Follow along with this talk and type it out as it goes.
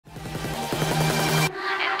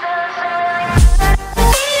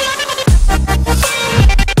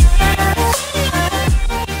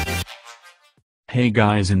Hey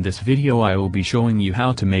guys, in this video I will be showing you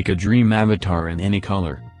how to make a dream avatar in any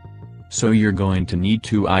color. So you're going to need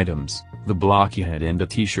two items, the Blockhead and a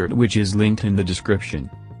t-shirt, which is linked in the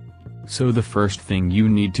description. So the first thing you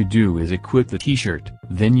need to do is equip the t-shirt,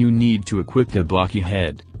 then you need to equip the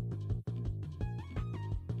Blockhead.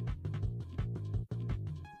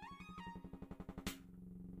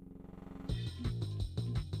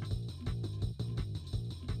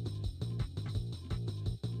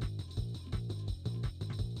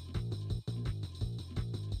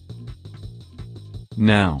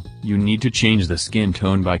 Now, you need to change the skin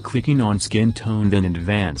tone by clicking on skin tone then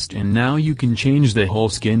advanced, and now you can change the whole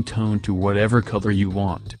skin tone to whatever color you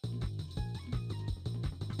want.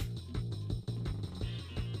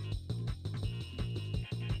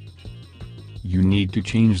 You need to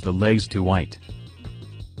change the legs to white.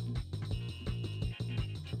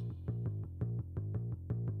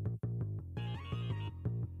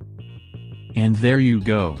 And there you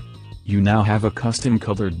go. You now have a custom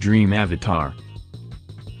colored dream avatar.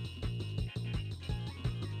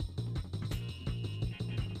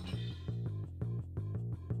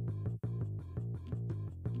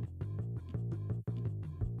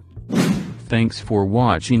 Thanks for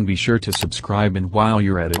watching. Be sure to subscribe, and while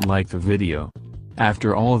you're at it, like the video.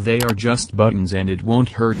 After all, they are just buttons and it won't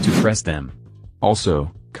hurt to press them.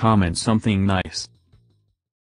 Also, comment something nice.